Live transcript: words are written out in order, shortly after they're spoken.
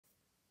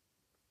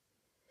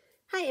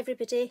Hi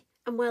everybody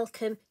and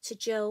welcome to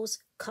Jo's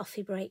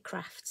Coffee Break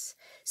Crafts.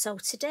 So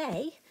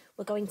today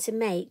we're going to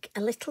make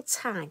a little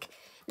tag.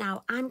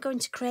 Now I'm going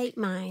to create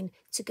mine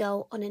to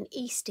go on an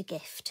Easter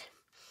gift,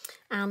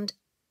 and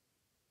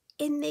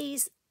in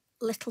these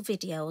little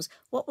videos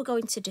what we're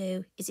going to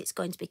do is it's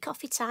going to be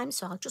coffee time,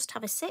 so I'll just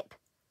have a sip,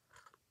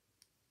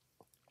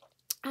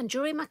 and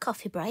during my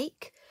coffee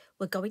break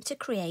we're going to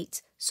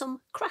create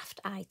some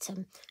craft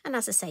item. And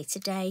as I say,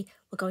 today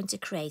we're going to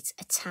create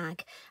a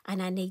tag,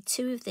 and I need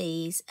two of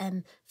these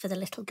for the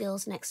little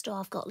girls next door.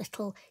 I've got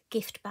little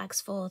gift bags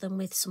for them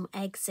with some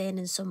eggs in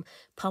and some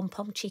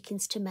pom-pom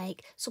chickens to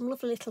make some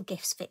lovely little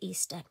gifts for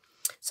Easter.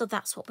 So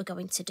that's what we're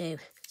going to do.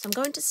 So I'm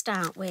going to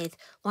start with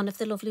one of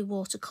the lovely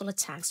watercolour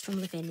tags from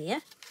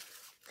Lavinia,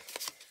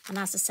 and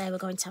as I say, we're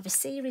going to have a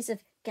series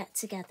of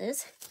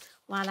get-togethers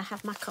while I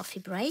have my coffee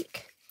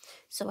break.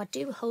 So I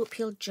do hope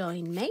you'll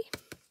join me.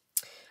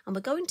 And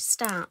we're going to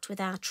start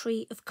with our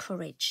Tree of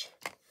Courage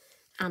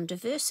and a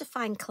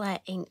Versafine Clair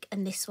ink,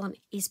 and this one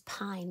is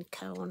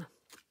Pinecone.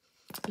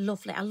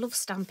 Lovely. I love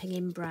stamping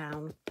in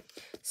brown.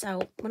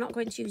 So we're not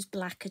going to use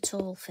black at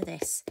all for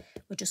this.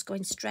 We're just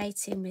going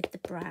straight in with the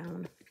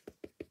brown.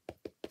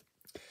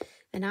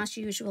 And as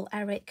usual,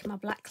 Eric, my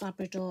black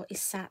Labrador,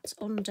 is sat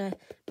under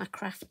my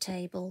craft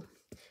table.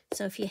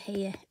 So if you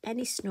hear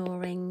any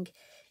snoring,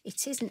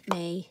 it isn't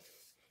me.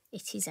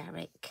 It is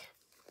Eric.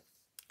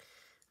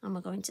 And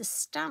we're going to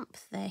stamp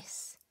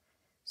this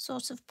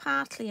sort of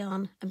partly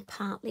on and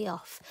partly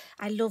off.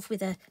 I love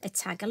with a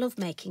tag, I love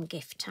making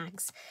gift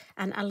tags,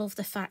 and I love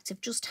the fact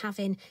of just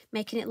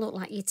making it look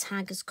like your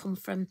tag has come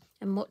from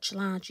a much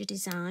larger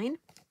design.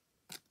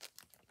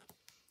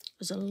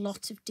 There's a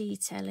lot of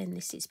detail in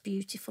this. It's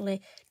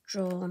beautifully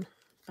drawn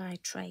by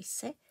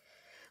Tracy.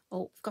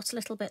 Oh, I've got a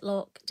little bit,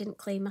 look, didn't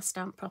clean my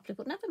stamp properly,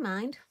 but never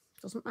mind,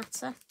 doesn't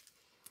matter.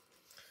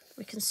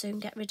 We can soon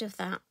get rid of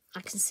that.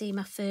 I can see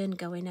my fern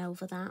going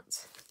over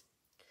that.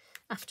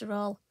 After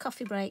all,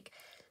 coffee break,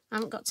 I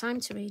haven't got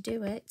time to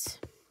redo it.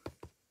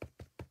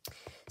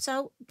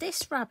 So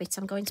this rabbit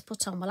I'm going to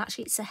put on, well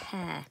actually it's a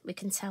hare, we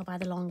can tell by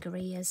the longer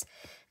ears.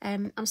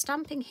 I'm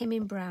stamping him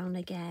in brown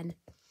again,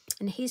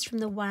 and he's from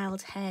the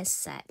Wild Hares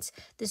set.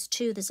 There's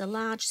two, there's a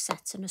large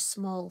set and a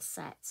small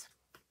set.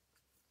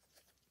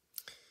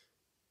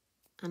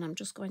 And I'm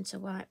just going to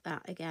wipe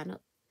that again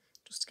up,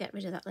 just to get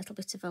rid of that little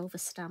bit of over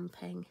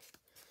stamping.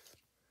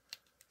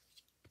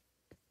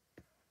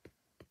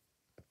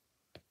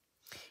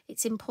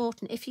 It's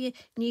important, if you're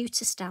new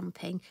to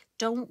stamping,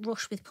 don't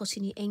rush with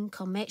putting your ink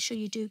on. Make sure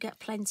you do get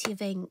plenty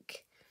of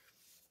ink.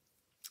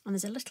 And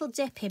there's a little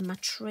dip in my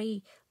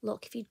tree.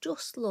 Look, if you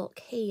just look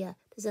here,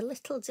 there's a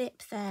little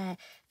dip there,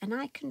 and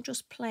I can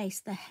just place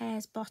the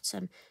hare's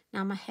bottom.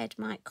 Now my head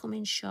might come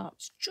in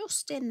shot,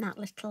 just in that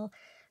little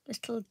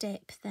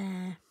dip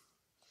there.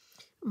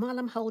 And while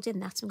I'm holding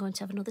that, I'm going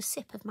to have another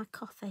sip of my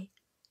coffee.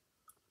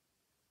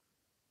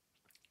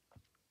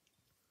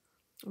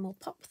 And we'll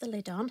pop the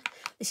lid on.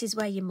 This is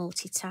where you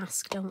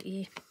multitask, don't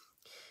you?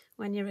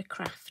 When you're a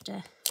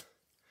crafter.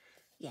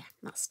 Yeah,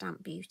 that's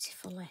stamped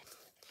beautifully.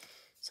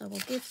 So we'll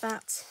give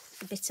that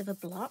a bit of a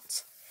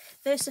blot.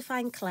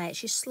 Versafine Clair,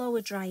 it's your slower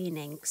drying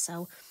ink,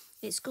 so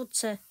it's good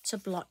to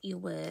blot your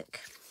work.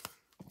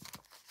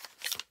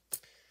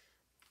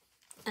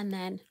 And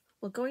then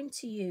we're going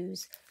to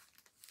use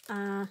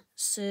our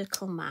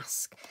circle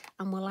mask,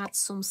 and we'll add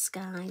some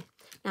sky.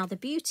 Now the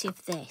beauty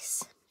of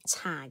this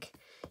tag,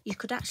 you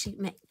could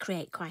actually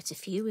create quite a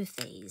few of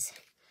these.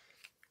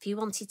 If you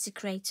wanted to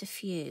create a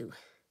few,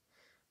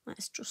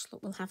 let's just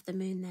look, we'll have the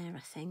moon there I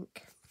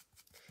think.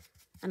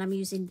 And I'm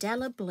using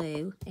Della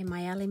blue in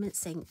my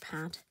Elements ink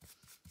pad.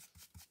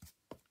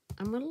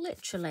 And we're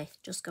literally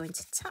just going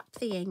to tap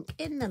the ink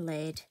in the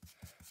lid.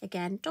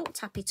 Again, don't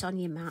tap it on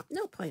your mat,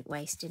 no point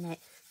wasting it.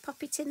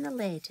 Pop it in the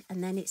lid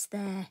and then it's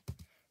there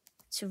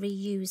to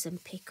reuse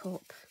and pick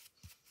up.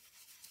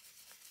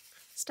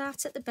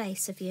 Start at the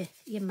base of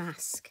your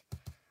mask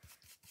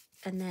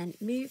and then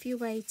move your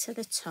way to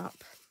the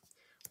top.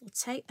 We'll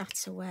take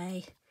that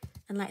away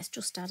and let's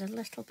just add a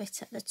little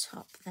bit at the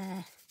top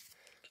there.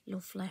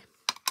 Lovely.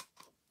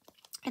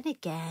 And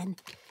again,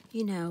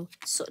 you know,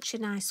 such a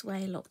nice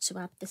way, look, to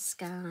add the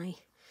sky.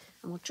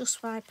 And we'll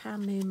just wipe our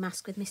moon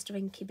mask with Mr.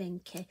 Inky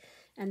Binky,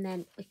 and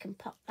then we can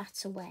pop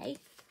that away.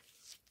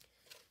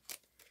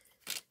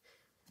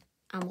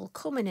 And we'll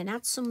come in and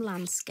add some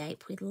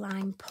landscape with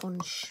lime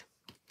punch.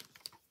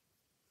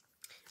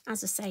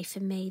 As I say,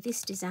 for me,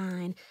 this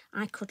design,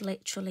 I could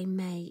literally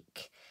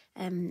make,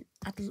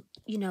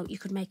 you know, you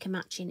could make a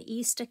matching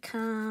Easter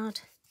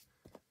card.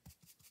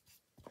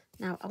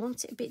 Now, I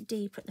want it a bit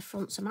deeper at the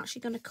front, so I'm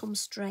actually going to come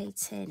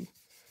straight in.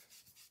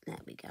 There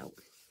we go.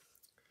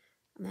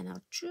 And then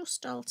I'll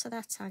just alter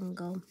that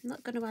angle. I'm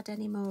not going to add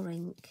any more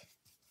ink.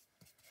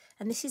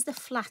 And this is the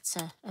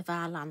flatter of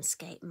our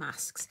landscape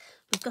masks.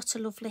 We've got a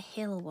lovely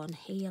hill one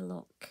here,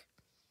 look.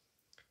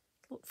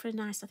 Look for a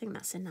nice, I think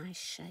that's a nice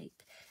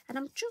shape. And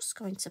I'm just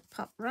going to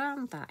pop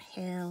round that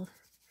hill.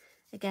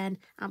 Again,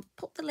 I'll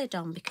put the lid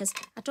on because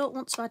I don't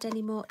want to add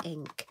any more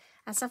ink.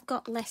 as I've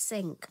got less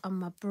ink on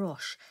my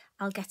brush,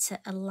 I'll get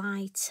a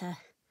lighter,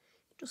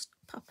 just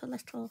pop a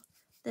little,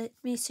 the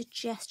mere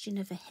suggestion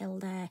of a hill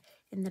there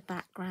in the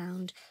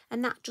background,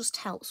 and that just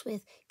helps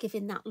with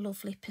giving that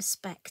lovely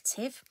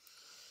perspective.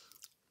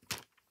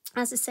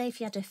 As I say, if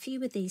you had a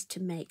few of these to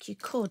make, you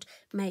could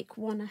make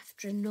one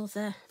after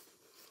another.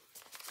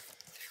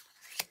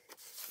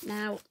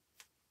 Now,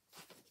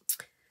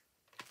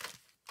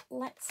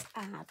 let's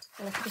add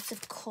a little bit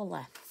of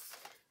colour.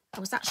 I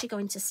was actually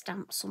going to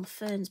stamp some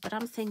ferns, but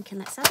I'm thinking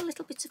let's add a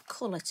little bit of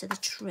colour to the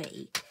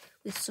tree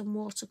with some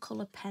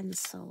watercolour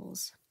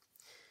pencils.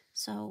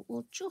 So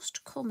we'll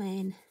just come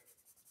in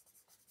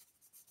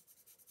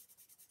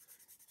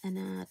and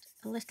add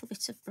a little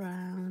bit of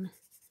brown.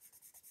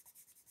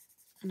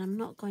 And I'm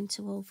not going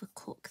to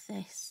overcook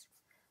this.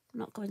 I'm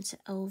not going to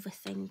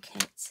overthink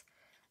it.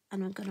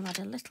 And I'm going to add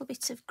a little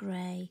bit of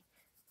grey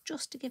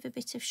just to give a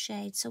bit of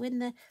shade. So in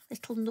the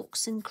little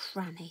nooks and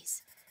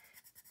crannies,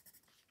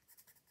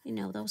 you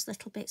know, those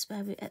little bits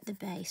where we at the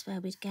base where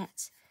we'd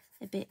get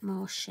a bit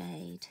more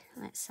shade.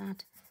 Let's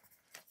add.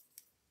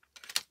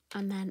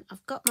 And then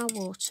I've got my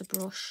water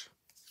brush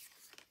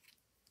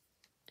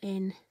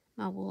in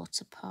my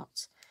water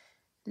pot.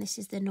 And this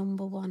is the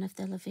number 1 of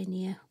the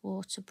Lavinia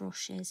water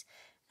brushes.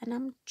 And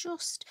I've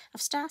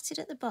started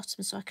at the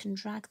bottom so I can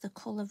drag the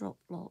colour up,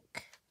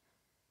 look.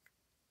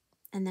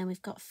 And then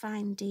we've got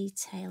fine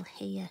detail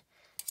here.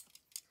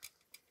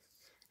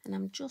 And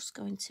I'm just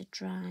going to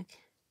drag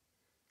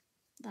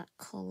that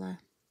colour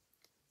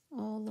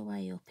all the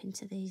way up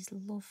into these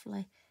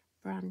lovely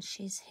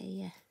branches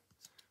here.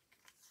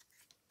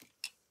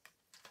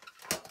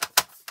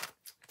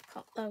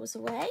 Pop those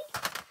away.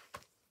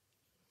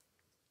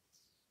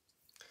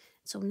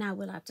 So now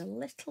we'll add a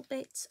little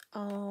bit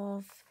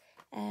of,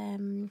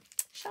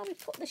 shall we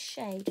put the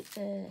shade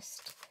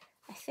first?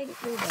 I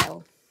think we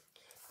will.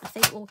 I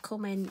think we'll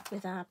come in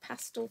with our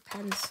pastel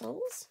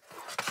pencils.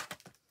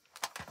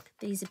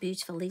 These are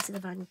beautiful. These are the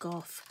Van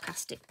Gogh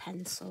pastel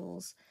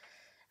pencils.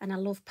 And I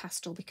love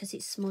pastel because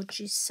it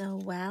smudges so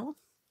well.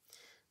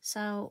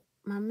 So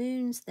my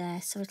moon's there,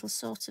 so it'll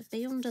sort of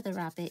be under the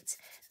rabbit,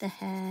 the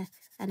hare,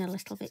 and a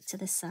little bit to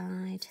the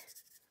side.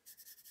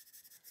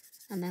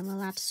 And then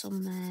we'll add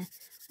some there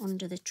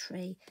under the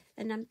tree.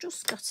 And I've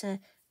just got a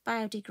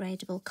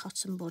biodegradable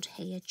cotton bud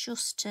here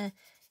just to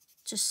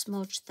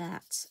smudge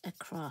that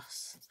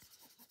across.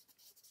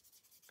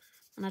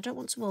 And I don't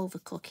want to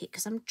overcook it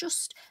because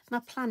my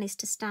plan is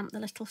to stamp the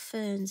little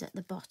ferns at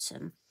the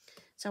bottom.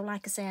 So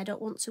like I say, I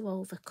don't want to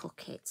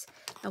overcook it.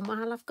 And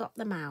while I've got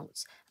them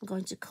out, I'm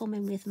going to come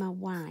in with my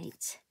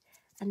white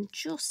and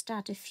just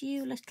add a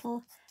few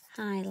little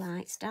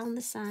highlights down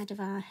the side of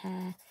our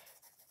hair.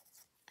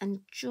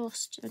 And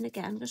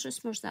again, I'm just going to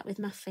smudge that with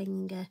my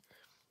finger.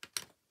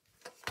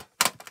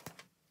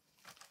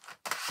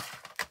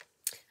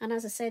 And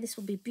as I say, this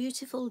will be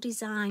beautiful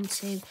design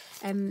to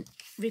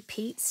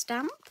repeat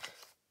stamp.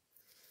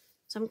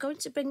 So I'm going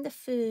to bring the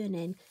fern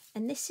in,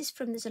 and this is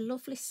there's a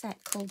lovely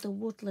set called the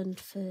Woodland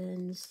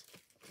Ferns.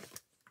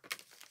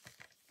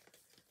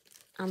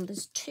 And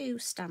there's 2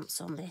 stamps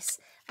on this,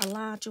 a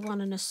larger one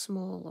and a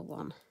smaller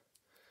one.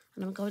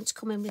 And I'm going to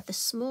come in with the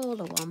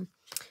smaller one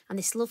and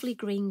this lovely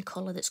green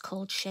colour that's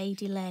called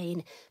Shady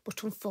Lane,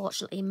 but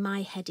unfortunately in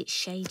my head it's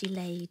Shady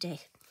Lady.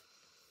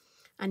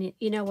 And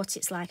you know what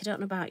it's like, I don't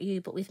know about you,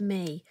 but with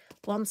me,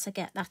 once I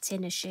get that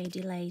in as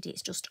Shady Lady,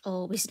 it's just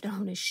always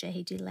known as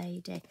Shady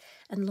Lady.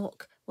 And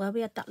look, where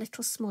we had that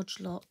little smudge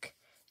look,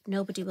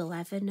 nobody will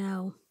ever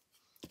know.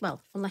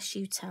 Well, unless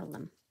you tell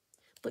them.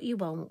 But you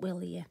won't,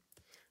 will you?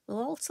 We'll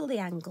alter the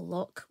angle,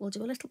 look. We'll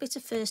do a little bit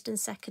of first and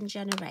second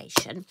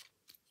generation.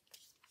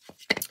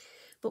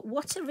 But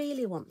what I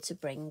really want to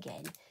bring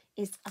in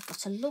is I've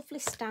got a lovely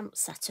stamp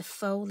set, a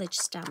Foliage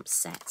stamp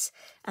set.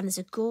 And there's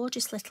a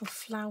gorgeous little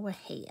flower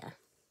here.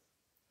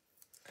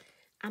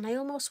 And I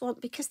almost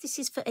want, because this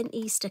is for an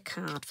Easter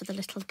card for the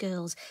little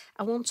girls,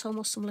 I want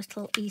almost some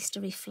little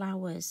Eastery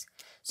flowers.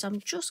 So I'm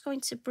just going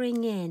to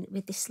bring in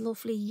with this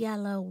lovely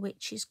yellow,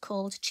 which is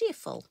called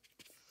Cheerful.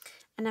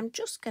 And I'm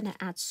just going to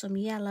add some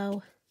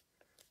yellow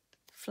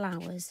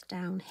flowers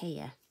down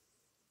here.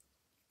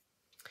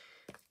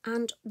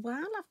 And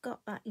while I've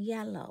got that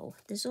yellow,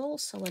 there's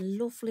also a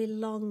lovely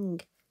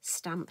long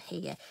stamp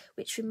here,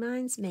 which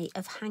reminds me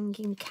of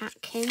hanging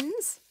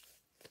catkins.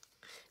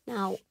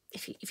 Now,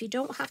 if you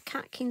don't have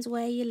catkins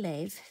where you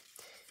live,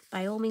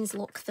 by all means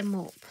look them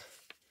up.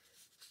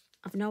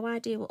 I've no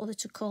idea what other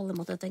to call them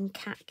other than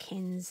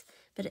catkins.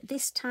 But at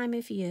this time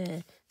of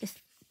year, the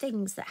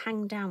things that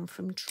hang down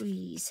from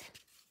trees.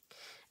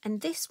 And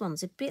this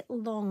one's a bit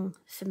long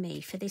for me,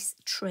 for this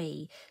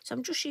tree. So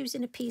I'm just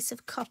using a piece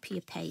of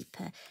copy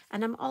paper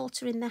and I'm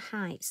altering the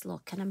heights,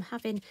 look. And I'm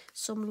having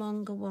some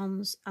longer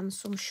ones and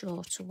some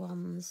shorter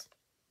ones.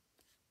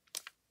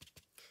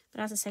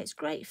 But as I say, it's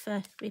great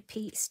for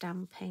repeat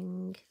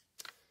stamping.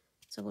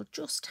 So we'll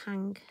just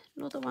hang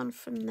another one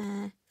from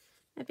there.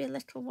 Maybe a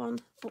little one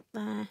up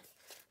there.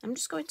 I'm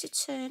just going to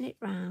turn it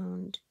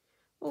round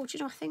Oh, do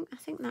you know, I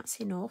think that's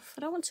enough.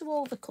 I don't want to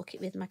overcook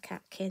it with my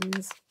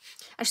catkins.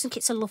 I just think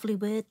it's a lovely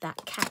word,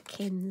 that,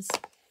 catkins.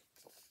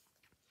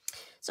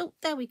 So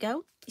there we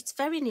go. It's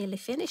very nearly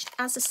finished.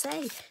 As I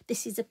say,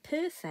 this is a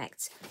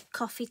perfect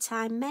coffee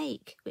time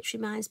make, which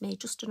reminds me,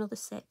 just another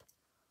sip.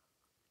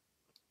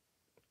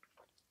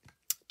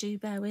 Do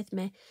bear with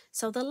me.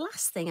 So the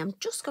last thing, I'm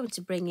just going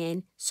to bring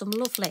in some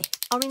lovely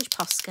orange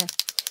posca,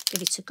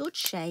 give it a good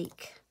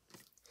shake,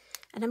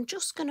 and I'm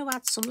just going to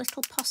add some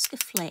little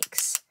posca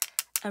flicks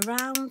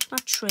around my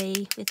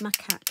tree with my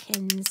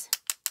catkins.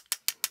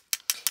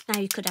 Now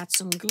you could add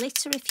some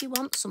glitter if you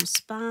want, some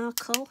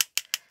sparkle.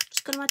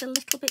 Just going to add a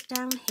little bit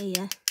down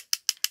here.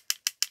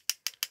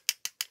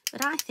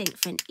 But I think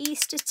for an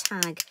Easter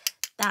tag,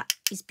 that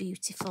is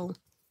beautiful.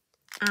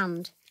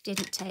 And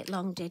didn't take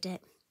long, did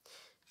it?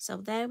 So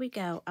there we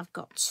go. I've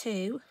got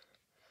 2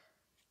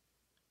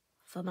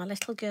 for my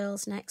little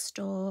girls next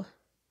door.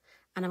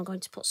 And I'm going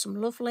to put some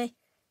lovely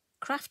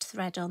craft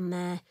thread on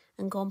there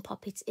and go and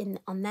pop it in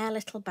on their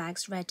little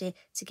bags ready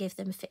to give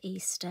them for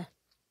Easter.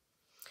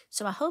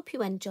 So I hope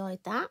you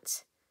enjoyed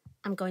that.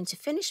 I'm going to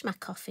finish my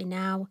coffee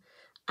now,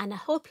 and I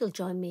hope you'll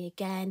join me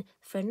again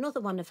for another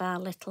one of our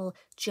little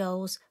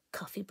Joe's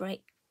coffee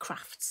break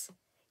crafts.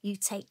 You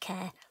take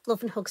care.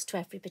 Love and hugs to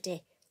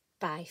everybody.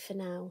 Bye for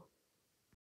now.